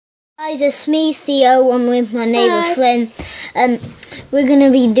Guys, it's me, Theo. I'm with my neighbour Flynn, and we're going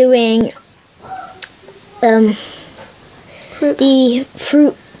to be doing the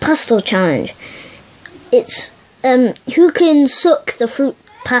fruit pastle challenge. It's who can suck the fruit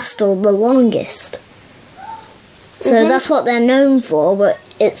pastle the longest. So that's what they're known for, but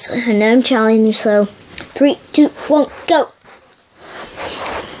it's a known challenge. So 3, 2, 1, go!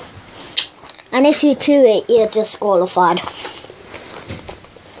 And if you chew it, you're disqualified.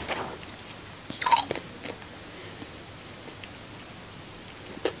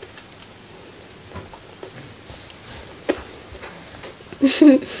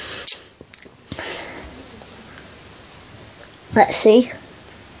 Let's see.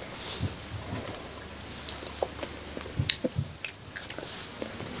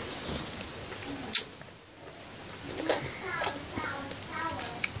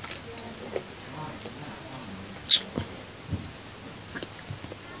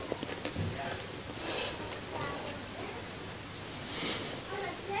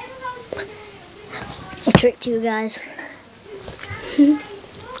 I tricked you guys.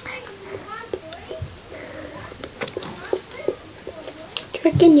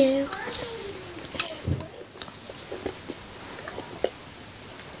 Tricking you.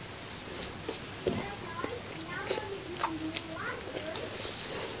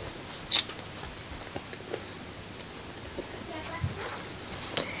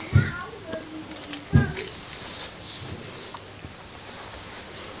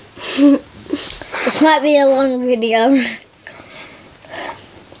 This might be a long video.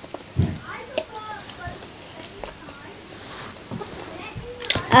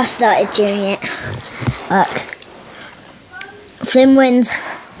 I started doing it. Look. Flynn wins.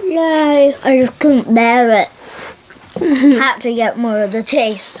 Yay. I just couldn't bear it. Had to get more of the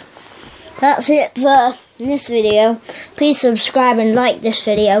taste. That's it for this video. Please subscribe and like this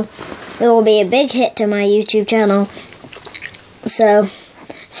video. It will be a big hit to my YouTube channel. So,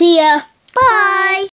 see ya. Bye.